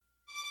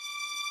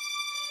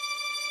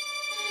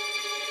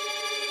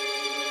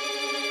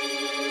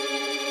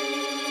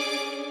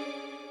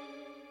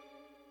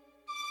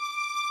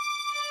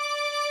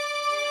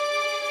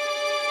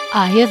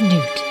Eye of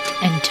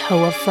newt and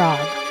toe of frog,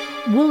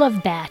 wool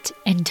of bat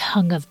and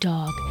tongue of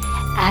dog,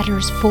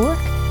 adder's fork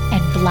and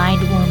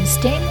blindworm's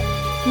sting,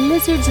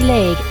 lizard's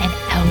leg and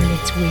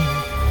owlet's wing.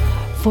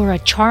 For a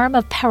charm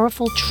of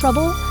powerful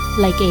trouble,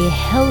 like a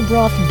hell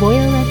broth boil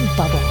and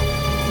bubble.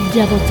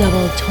 Double,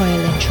 double toil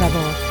and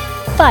trouble,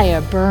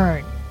 fire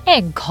burn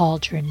and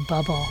cauldron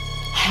bubble.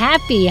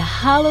 Happy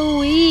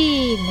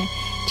Halloween!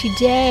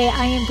 Today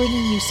I am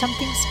bringing you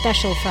something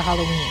special for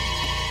Halloween.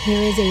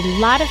 There is a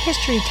lot of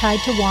history tied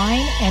to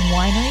wine and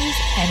wineries,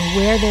 and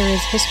where there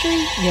is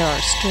history, there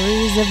are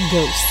stories of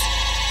ghosts.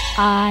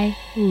 I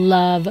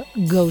love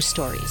ghost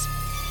stories.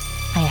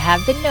 I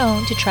have been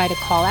known to try to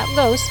call out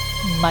ghosts,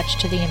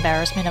 much to the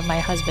embarrassment of my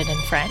husband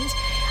and friends.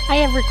 I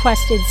have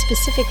requested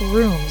specific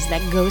rooms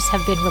that ghosts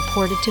have been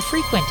reported to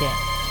frequent in.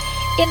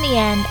 In the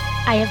end,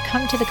 I have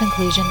come to the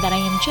conclusion that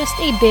I am just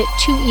a bit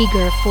too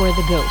eager for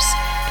the ghosts,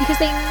 because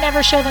they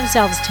never show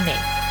themselves to me.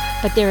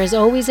 But there is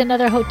always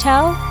another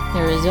hotel,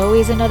 there is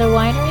always another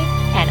winery,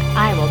 and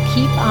I will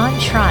keep on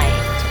trying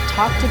to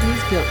talk to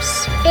these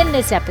ghosts. In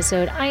this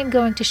episode, I am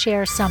going to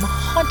share some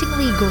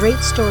hauntingly great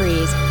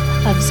stories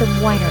of some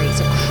wineries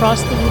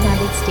across the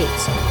United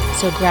States.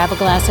 So grab a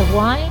glass of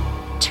wine,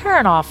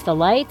 turn off the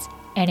lights,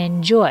 and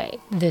enjoy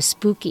the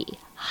spooky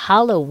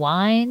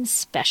Halloween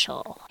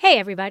special. Hey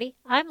everybody,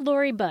 I'm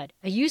Lori Budd,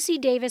 a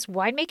UC Davis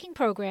winemaking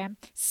program,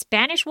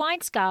 Spanish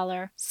wine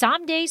scholar,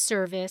 sommelier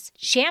service,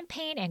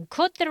 champagne and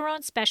Côte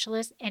d'Aron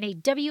specialist, and a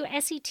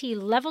WSET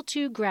Level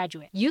 2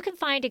 graduate. You can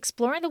find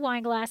Exploring the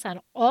Wine Glass on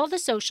all the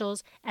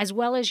socials as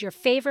well as your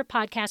favorite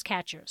podcast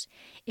catchers.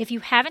 If you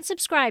haven't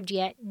subscribed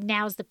yet,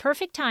 now's the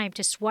perfect time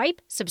to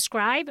swipe,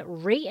 subscribe,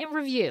 rate, and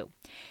review.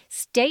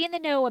 Stay in the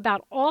know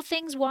about all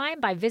things wine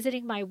by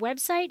visiting my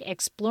website,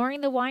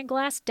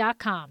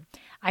 exploringthewineglass.com.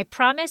 I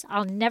promise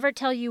I'll never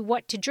tell you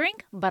what to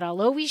drink, but I'll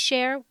always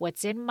share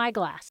what's in my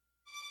glass.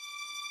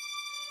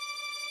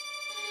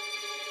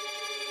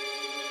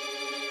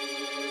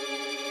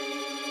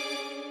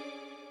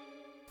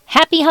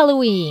 Happy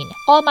Halloween!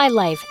 All my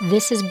life,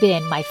 this has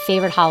been my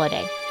favorite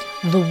holiday.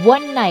 The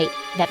one night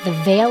that the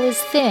veil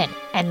is thin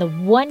and the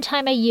one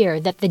time a year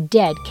that the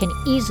dead can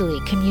easily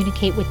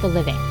communicate with the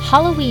living.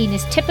 Halloween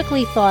is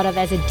typically thought of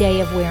as a day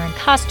of wearing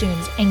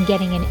costumes and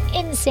getting an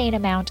insane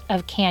amount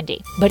of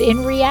candy. But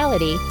in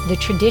reality, the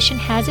tradition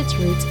has its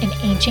roots in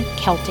ancient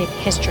Celtic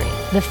history.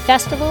 The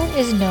festival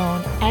is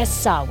known as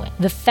Samhain.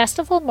 The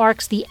festival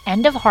marks the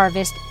end of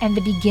harvest and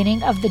the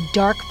beginning of the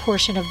dark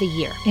portion of the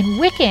year. In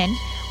Wiccan,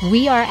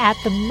 we are at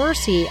the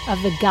mercy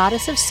of the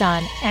goddess of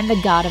sun and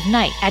the god of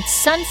night. At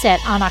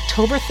sunset on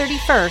October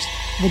 31st,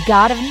 the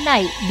god of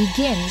night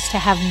begins to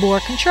have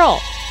more control,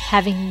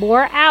 having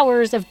more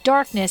hours of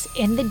darkness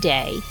in the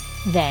day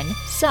than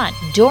sun.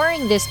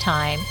 During this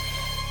time,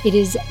 it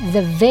is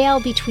the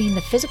veil between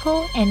the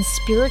physical and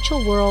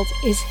spiritual worlds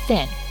is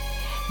thin.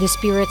 The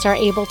spirits are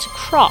able to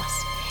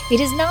cross.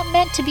 It is not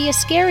meant to be a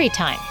scary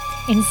time.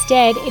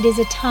 Instead, it is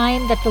a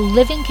time that the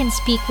living can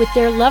speak with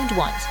their loved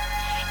ones.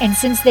 And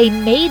since they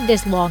made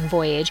this long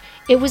voyage,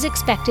 it was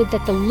expected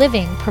that the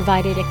living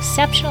provided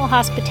exceptional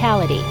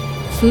hospitality.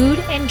 Food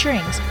and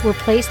drinks were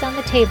placed on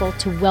the table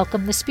to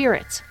welcome the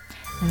spirits.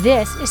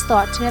 This is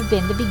thought to have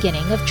been the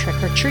beginning of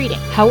trick-or-treating.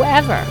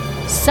 However,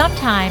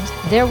 sometimes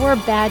there were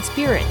bad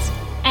spirits,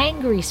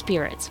 angry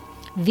spirits.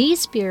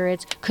 These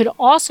spirits could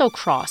also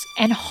cross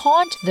and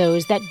haunt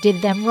those that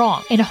did them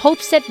wrong. In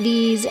hopes that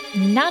these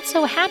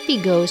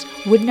not-so-happy ghosts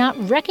would not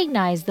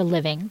recognize the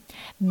living,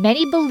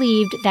 many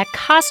believed that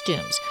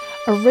costumes,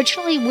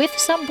 originally with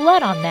some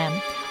blood on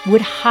them,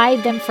 would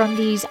hide them from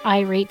these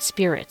irate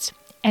spirits.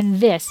 And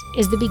this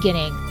is the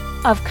beginning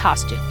of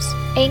costumes.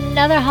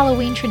 Another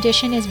Halloween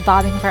tradition is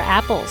bobbing for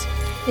apples.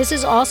 This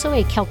is also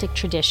a Celtic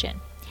tradition.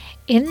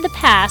 In the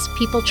past,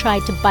 people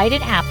tried to bite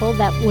an apple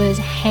that was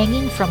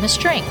hanging from a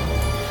string.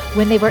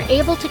 When they were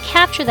able to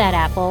capture that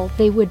apple,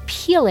 they would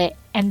peel it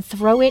and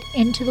throw it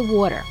into the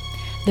water.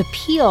 The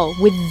peel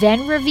would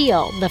then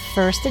reveal the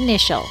first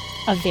initial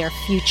of their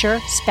future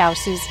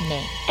spouse's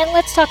name. And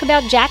let's talk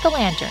about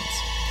jack-o'-lanterns.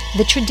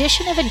 The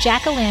tradition of a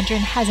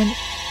jack-o'-lantern has an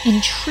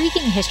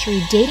intriguing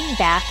history dating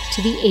back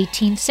to the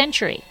 18th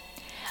century.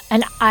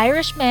 An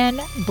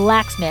Irishman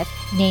blacksmith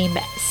named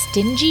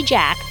Stingy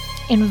Jack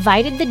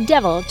invited the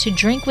devil to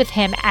drink with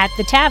him at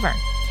the tavern.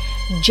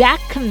 Jack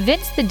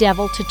convinced the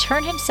devil to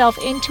turn himself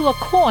into a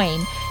coin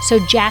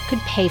so Jack could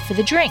pay for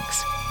the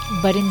drinks.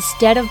 But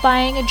instead of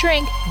buying a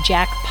drink,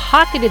 Jack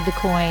pocketed the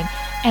coin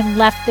and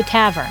left the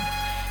tavern,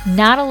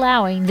 not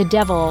allowing the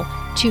devil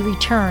to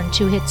return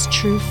to its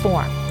true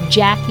form.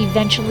 Jack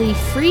eventually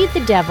freed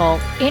the devil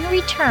in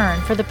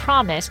return for the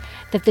promise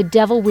that the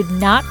devil would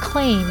not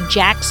claim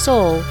Jack's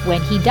soul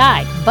when he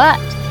died. But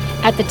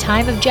at the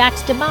time of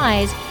Jack's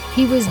demise,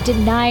 he was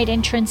denied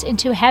entrance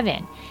into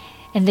heaven,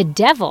 and the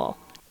devil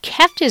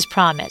kept his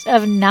promise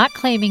of not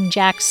claiming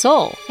Jack's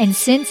soul. And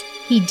since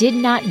he did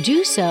not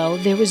do so,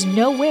 there was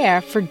nowhere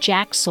for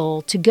Jack's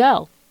soul to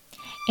go.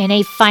 In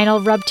a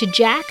final rub to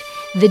Jack,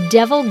 the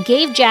devil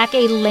gave Jack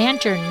a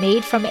lantern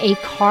made from a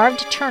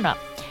carved turnip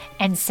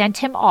and sent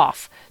him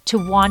off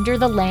to wander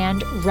the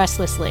land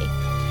restlessly.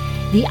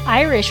 The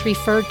Irish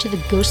referred to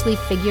the ghostly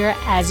figure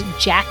as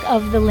Jack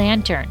of the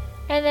Lantern,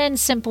 and then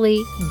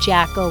simply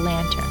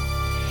Jack-o'-lantern.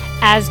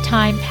 As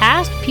time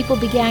passed, people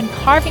began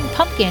carving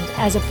pumpkins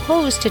as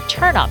opposed to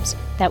turnips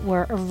that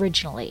were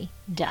originally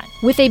done.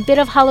 With a bit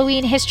of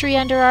Halloween history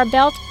under our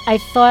belt, I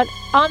thought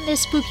on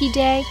this spooky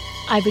day,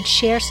 I would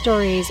share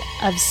stories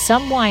of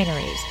some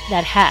wineries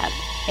that have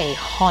a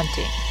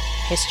haunting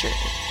history.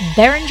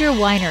 Beringer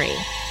Winery,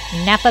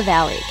 Napa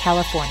Valley,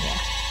 California.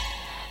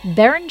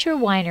 Beringer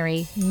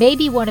Winery may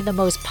be one of the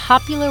most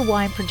popular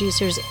wine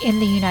producers in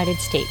the United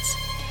States.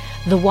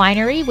 The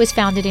winery was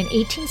founded in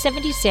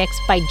 1876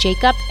 by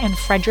Jacob and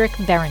Frederick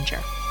Beringer.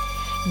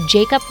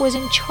 Jacob was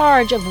in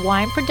charge of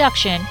wine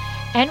production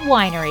and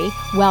winery,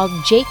 while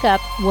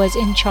Jacob was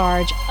in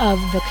charge of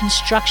the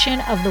construction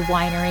of the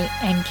winery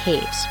and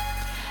caves.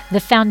 The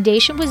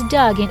foundation was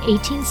dug in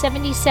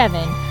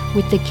 1877,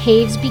 with the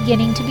caves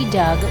beginning to be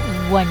dug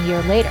 1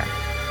 year later.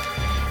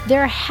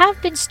 There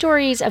have been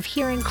stories of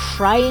hearing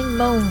crying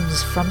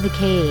moans from the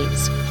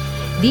caves.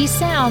 These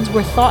sounds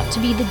were thought to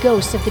be the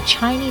ghosts of the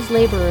Chinese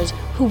laborers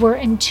who were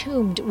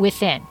entombed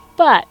within.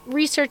 But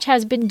research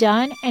has been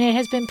done, and it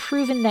has been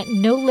proven that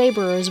no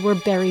laborers were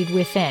buried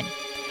within.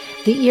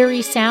 The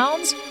eerie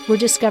sounds were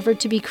discovered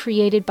to be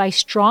created by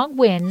strong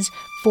winds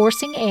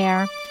forcing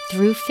air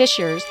through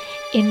fissures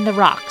in the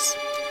rocks.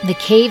 The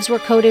caves were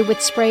coated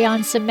with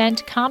spray-on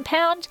cement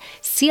compound,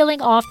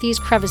 sealing off these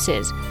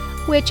crevices,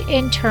 which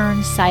in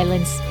turn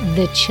silenced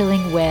the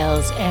chilling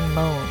wails and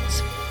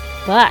moans.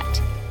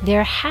 But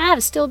there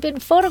have still been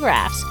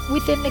photographs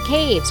within the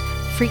caves,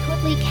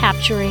 frequently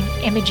capturing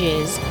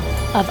images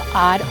of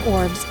odd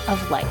orbs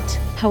of light.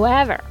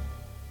 However,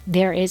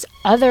 there is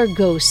other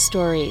ghost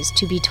stories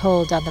to be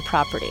told on the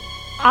property.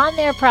 On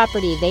their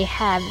property, they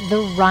have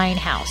the Rhine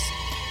House,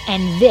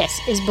 and this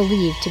is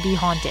believed to be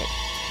haunted.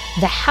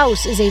 The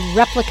house is a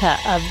replica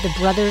of the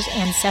brothers'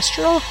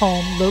 ancestral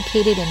home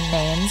located in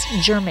Mainz,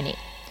 Germany.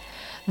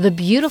 The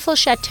beautiful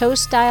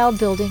chateau-style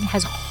building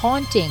has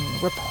haunting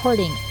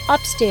reporting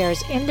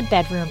upstairs in the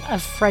bedroom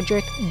of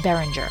Frederick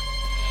Beringer.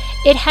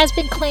 It has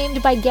been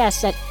claimed by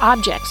guests that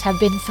objects have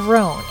been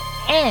thrown,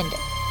 and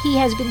he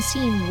has been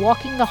seen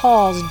walking the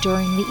halls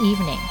during the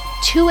evening.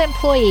 2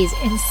 employees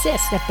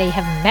insist that they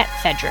have met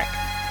Frederick.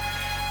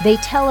 They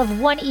tell of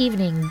one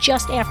evening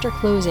just after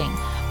closing,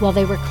 while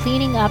they were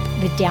cleaning up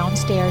the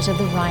downstairs of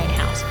the Rhine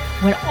House,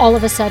 when all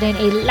of a sudden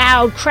a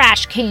loud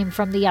crash came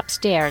from the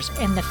upstairs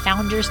in the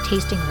founder's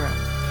tasting room.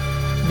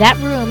 That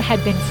room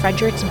had been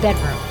Frederick's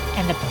bedroom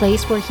and the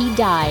place where he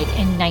died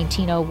in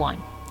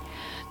 1901.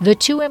 The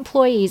 2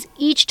 employees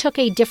each took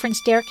a different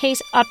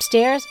staircase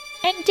upstairs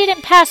and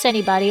didn't pass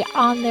anybody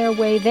on their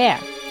way there.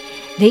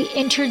 They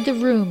entered the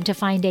room to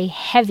find a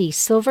heavy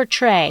silver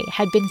tray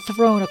had been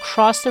thrown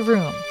across the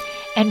room,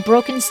 and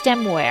broken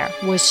stemware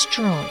was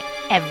strewn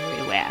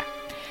everywhere.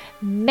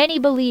 Many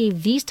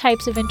believe these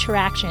types of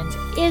interactions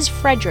is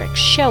Frederick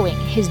showing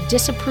his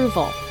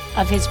disapproval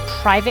of his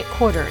private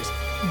quarters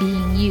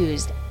being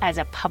used as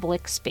a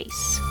public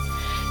space.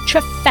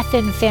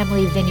 Trefethen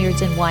Family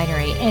Vineyards and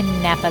Winery in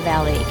Napa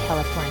Valley,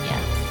 California.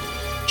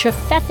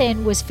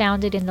 Trefethen was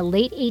founded in the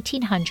late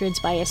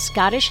 1800s by a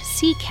Scottish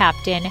sea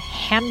captain,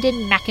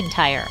 Hamden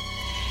McIntyre.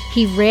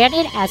 He ran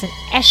it as an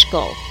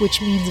eshkol,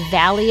 which means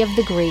Valley of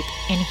the Grape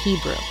in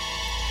Hebrew.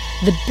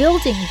 The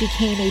building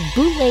became a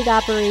bootleg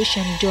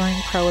operation during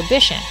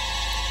Prohibition.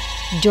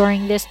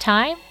 During this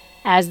time,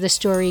 as the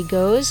story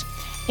goes,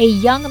 a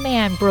young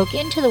man broke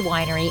into the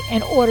winery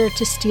in order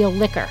to steal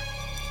liquor.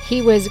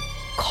 He was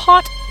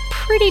caught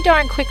pretty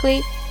darn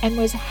quickly and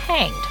was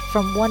hanged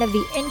from one of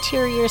the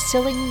interior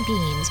ceiling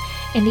beams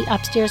in the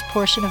upstairs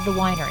portion of the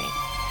winery.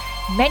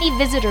 Many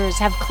visitors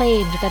have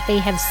claimed that they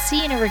have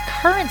seen a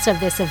recurrence of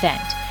this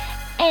event,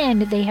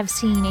 and they have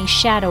seen a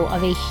shadow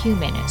of a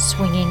human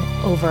swinging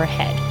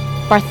overhead.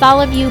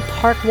 Bartholomew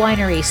Park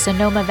Winery,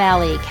 Sonoma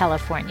Valley,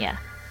 California.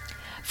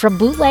 From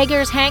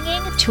bootleggers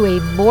hanging to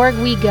a morgue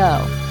we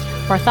go.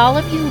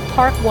 Bartholomew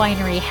Park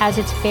Winery has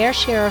its fair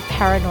share of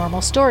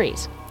paranormal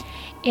stories.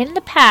 In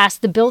the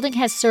past, the building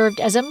has served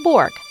as a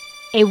morgue,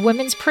 a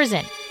women's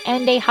prison,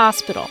 and a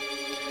hospital.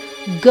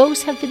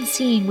 Ghosts have been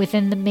seen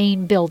within the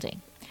main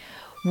building.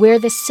 Where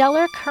the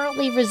cellar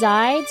currently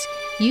resides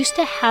used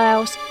to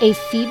house a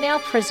female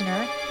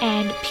prisoner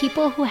and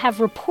people who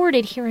have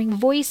reported hearing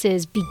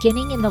voices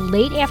beginning in the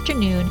late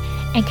afternoon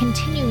and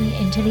continuing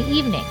into the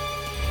evening.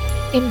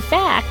 In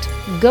fact,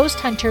 ghost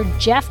hunter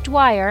Jeff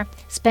Dwyer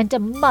spent a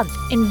month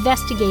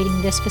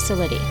investigating this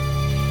facility.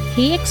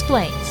 He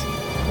explains,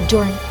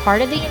 during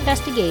part of the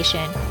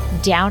investigation,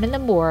 down in the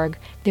morgue,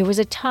 there was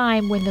a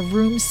time when the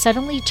room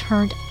suddenly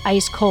turned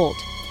ice cold.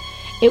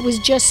 It was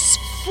just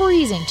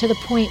freezing to the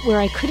point where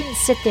I couldn't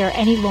sit there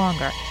any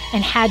longer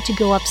and had to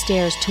go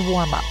upstairs to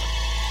warm up.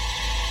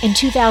 In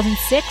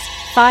 2006,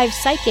 5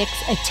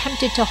 psychics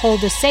attempted to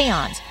hold a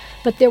seance,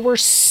 but there were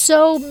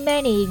so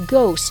many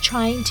ghosts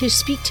trying to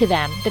speak to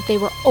them that they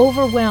were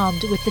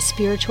overwhelmed with the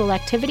spiritual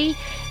activity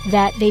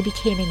that they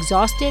became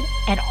exhausted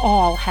and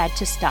all had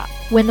to stop.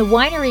 When the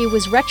winery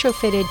was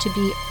retrofitted to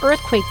be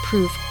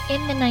earthquake-proof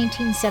in the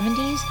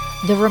 1970s,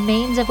 the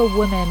remains of a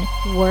woman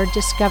were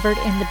discovered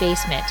in the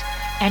basement,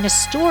 and a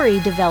story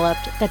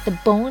developed that the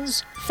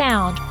bones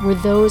found were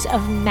those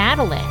of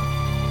Madeline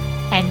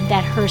and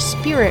that her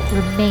spirit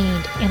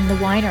remained in the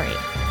winery.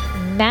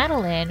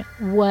 Madeline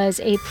was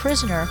a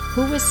prisoner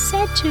who was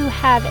said to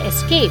have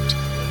escaped,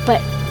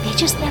 but they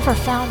just never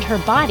found her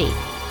body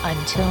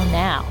until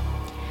now.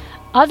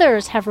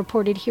 Others have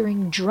reported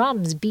hearing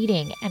drums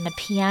beating and the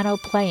piano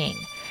playing.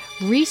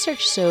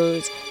 Research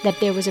shows that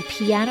there was a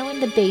piano in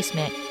the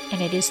basement,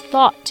 and it is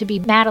thought to be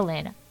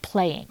Madeline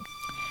playing.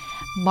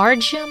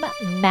 Margam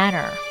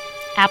Manor,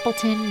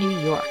 Appleton, New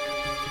York.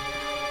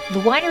 The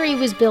winery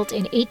was built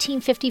in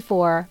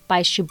 1854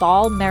 by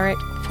Shubal Merritt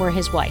for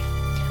his wife.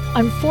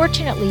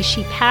 Unfortunately,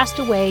 she passed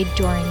away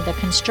during the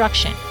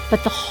construction,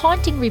 but the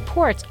haunting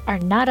reports are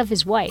not of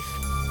his wife,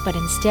 but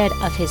instead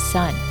of his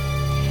son.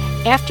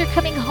 After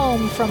coming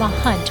home from a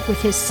hunt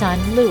with his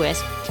son, Louis,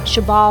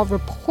 Shubal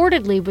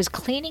reportedly was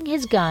cleaning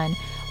his gun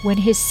when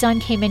his son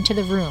came into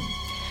the room.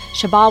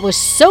 Shubal was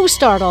so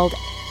startled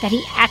that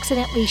he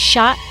accidentally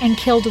shot and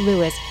killed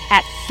Louis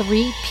at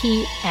 3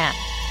 p.m.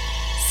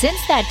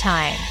 Since that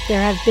time,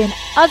 there have been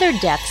other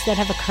deaths that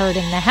have occurred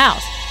in the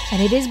house,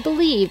 and it is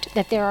believed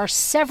that there are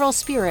several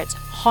spirits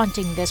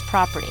haunting this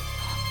property.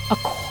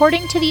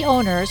 According to the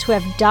owners, who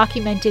have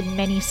documented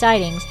many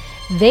sightings,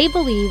 they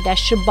believe that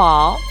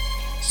Shubal,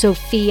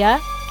 Sophia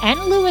and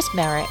Louis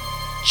Merritt,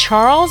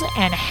 Charles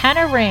and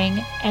Hannah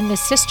Ring, and the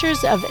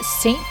Sisters of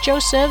St.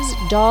 Joseph's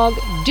dog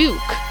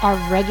Duke are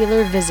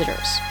regular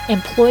visitors.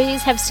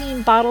 Employees have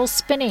seen bottles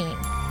spinning,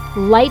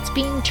 lights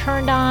being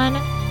turned on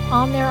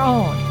their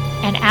own,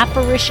 and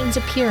apparitions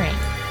appearing,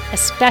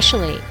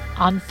 especially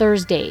on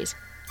Thursdays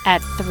at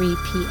 3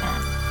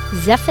 p.m.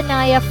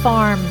 Zephaniah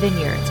Farm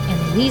Vineyards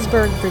in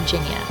Leesburg,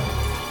 Virginia.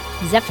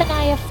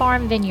 Zephaniah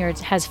Farm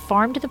Vineyards has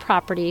farmed the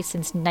property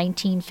since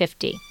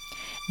 1950.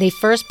 They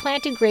first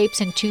planted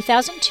grapes in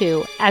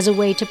 2002 as a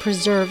way to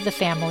preserve the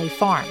family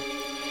farm.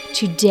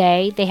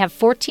 Today, they have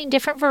 14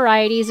 different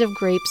varieties of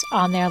grapes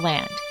on their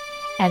land,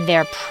 and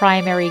their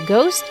primary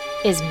ghost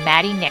is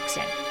Maddie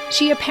Nixon.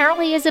 She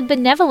apparently is a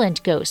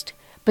benevolent ghost,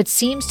 but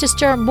seems to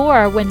stir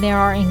more when there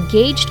are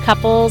engaged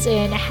couples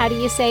in,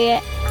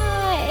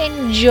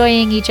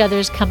 enjoying each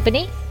other's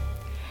company.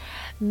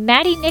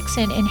 Maddie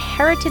Nixon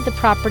inherited the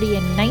property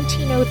in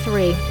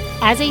 1903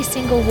 as a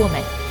single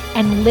woman,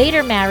 and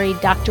later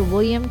married Dr.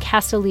 William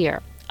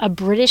Casalier, a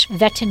British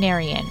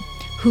veterinarian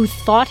who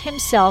thought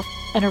himself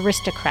an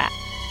aristocrat.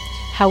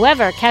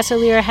 However,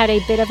 Casalier had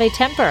a bit of a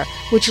temper,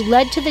 which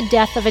led to the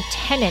death of a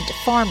tenant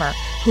farmer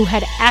who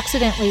had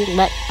accidentally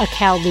let a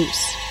cow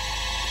loose.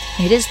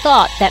 It is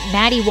thought that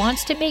Maddie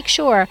wants to make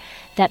sure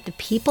that the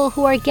people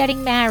who are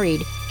getting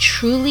married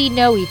truly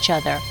know each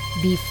other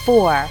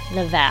before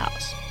the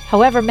vows.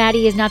 However,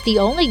 Maddie is not the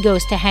only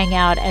ghost to hang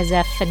out at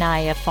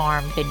Zephaniah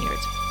Farm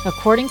Vineyards.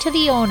 According to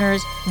the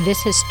owners,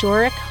 this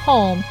historic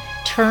home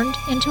turned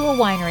into a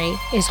winery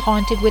is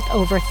haunted with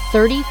over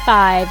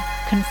 35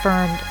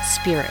 confirmed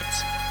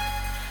spirits.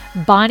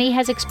 Bonnie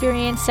has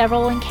experienced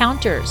several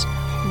encounters.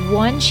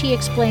 One, she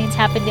explains,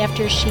 happened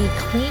after she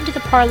cleaned the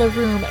parlor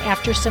room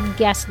after some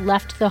guests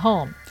left the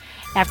home.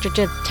 After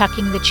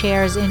tucking the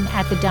chairs in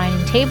at the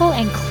dining table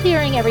and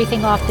clearing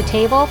everything off the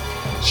table,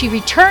 she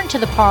returned to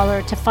the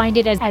parlor to find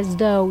it as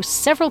though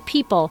several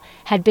people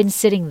had been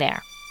sitting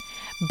there.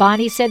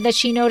 Bonnie said that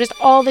she noticed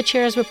all the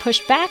chairs were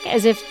pushed back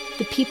as if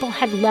the people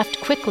had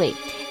left quickly,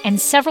 and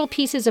several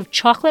pieces of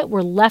chocolate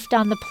were left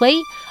on the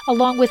plate,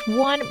 along with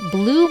one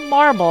blue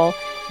marble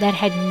that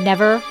had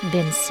never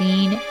been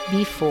seen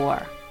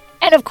before.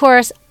 And of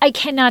course, I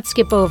cannot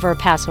skip over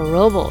Paso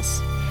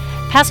Robles.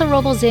 Paso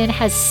Robles Inn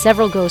has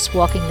several ghosts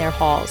walking their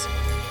halls.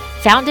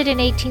 Founded in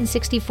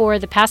 1864,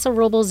 the Paso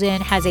Robles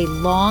Inn has a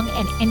long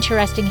and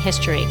interesting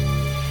history.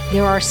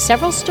 There are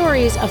several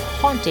stories of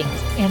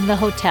hauntings in the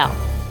hotel.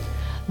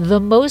 The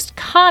most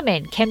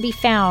common can be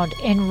found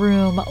in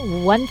room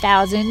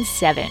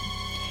 1007.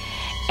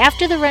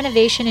 After the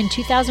renovation in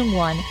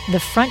 2001, the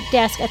front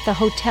desk at the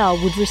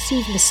hotel would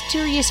receive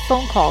mysterious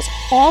phone calls,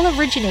 all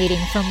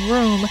originating from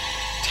room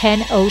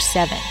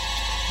 1007.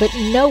 But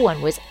no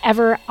one was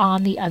ever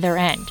on the other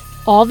end.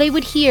 All they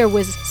would hear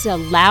was a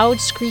loud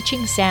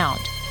screeching sound.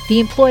 The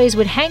employees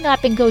would hang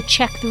up and go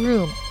check the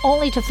room,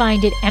 only to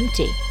find it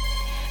empty.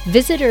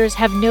 Visitors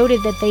have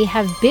noted that they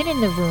have been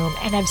in the room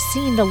and have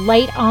seen the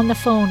light on the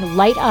phone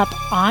light up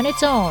on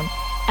its own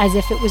as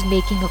if it was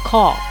making a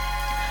call.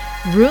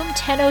 Room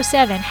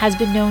 1007 has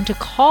been known to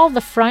call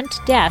the front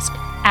desk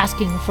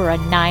asking for a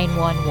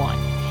 911.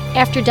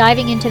 After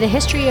diving into the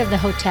history of the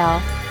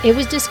hotel, it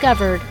was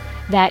discovered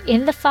that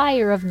in the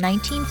fire of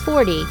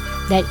 1940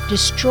 that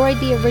destroyed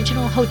the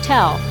original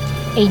hotel,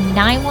 a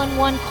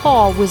 911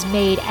 call was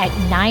made at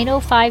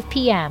 9:05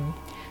 p.m.,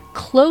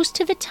 close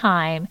to the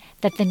time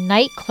that the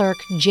night clerk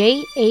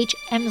J.H.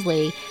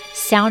 Emsley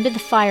sounded the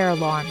fire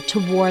alarm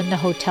to warn the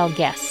hotel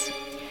guests.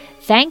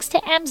 Thanks to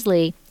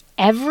Emsley,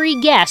 every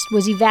guest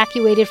was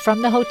evacuated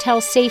from the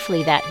hotel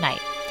safely that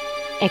night,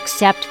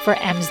 except for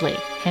Emsley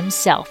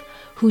himself,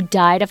 who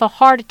died of a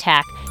heart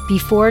attack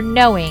before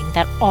knowing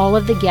that all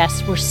of the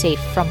guests were safe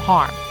from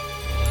harm.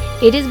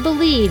 It is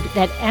believed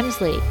that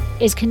Emsley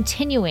is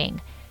continuing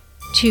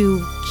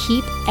to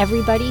keep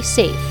everybody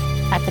safe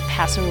at the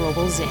Paso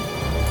Robles Inn.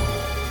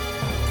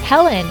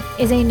 Helen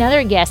is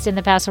another guest in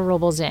the Paso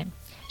Robles Inn.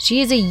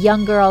 She is a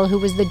young girl who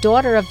was the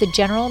daughter of the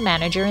general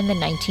manager in the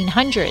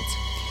 1900s.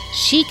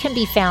 She can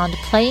be found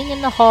playing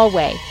in the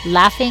hallway,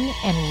 laughing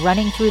and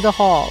running through the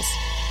halls.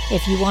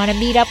 If you want to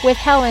meet up with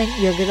Helen,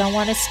 you're going to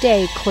want to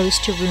stay close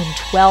to room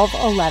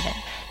 1211.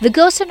 The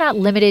ghosts are not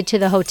limited to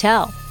the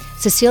hotel.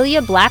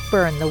 Cecilia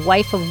Blackburn, the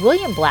wife of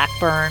William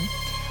Blackburn,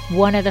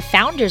 one of the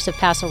founders of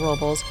Paso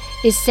Robles,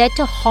 is said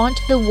to haunt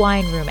the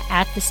wine room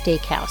at the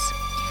steakhouse.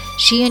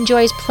 She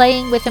enjoys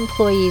playing with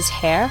employees'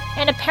 hair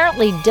and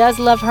apparently does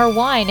love her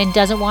wine and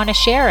doesn't want to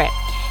share it,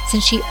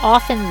 since she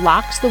often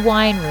locks the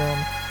wine room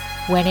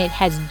when it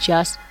has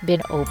just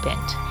been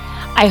opened.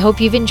 I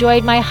hope you've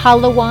enjoyed my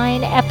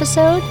Halloween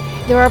episode.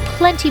 There are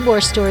plenty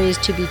more stories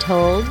to be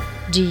told.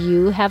 Do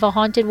you have a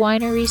haunted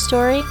winery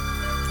story?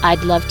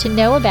 I'd love to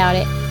know about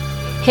it.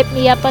 Hit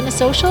me up on the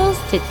socials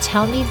to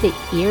tell me the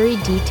eerie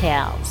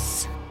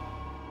details.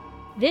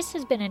 This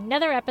has been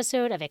another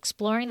episode of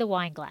Exploring the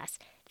Wine Glass.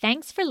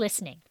 Thanks for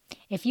listening.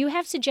 If you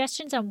have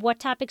suggestions on what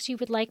topics you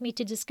would like me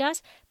to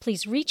discuss,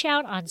 please reach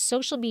out on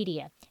social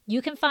media.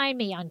 You can find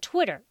me on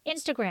Twitter,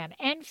 Instagram,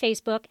 and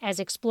Facebook as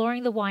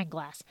Exploring the Wine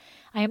Glass.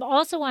 I am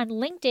also on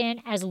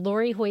LinkedIn as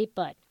Lori Hoyt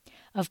Budd.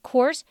 Of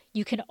course,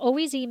 you can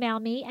always email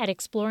me at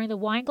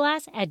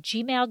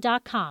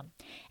exploringthewineglass@gmail.com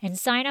and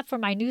sign up for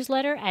my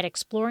newsletter at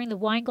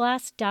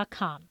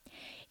exploringthewineglass.com.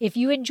 If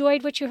you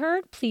enjoyed what you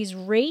heard, please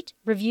rate,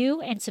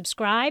 review, and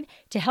subscribe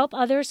to help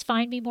others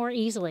find me more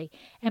easily.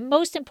 And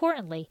most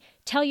importantly,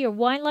 tell your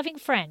wine-loving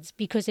friends,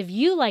 because if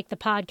you like the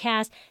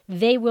podcast,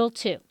 they will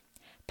too.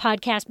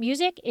 Podcast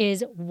music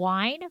is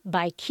Wine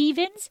by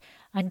Kevins.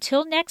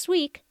 Until next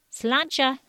week, sláinte!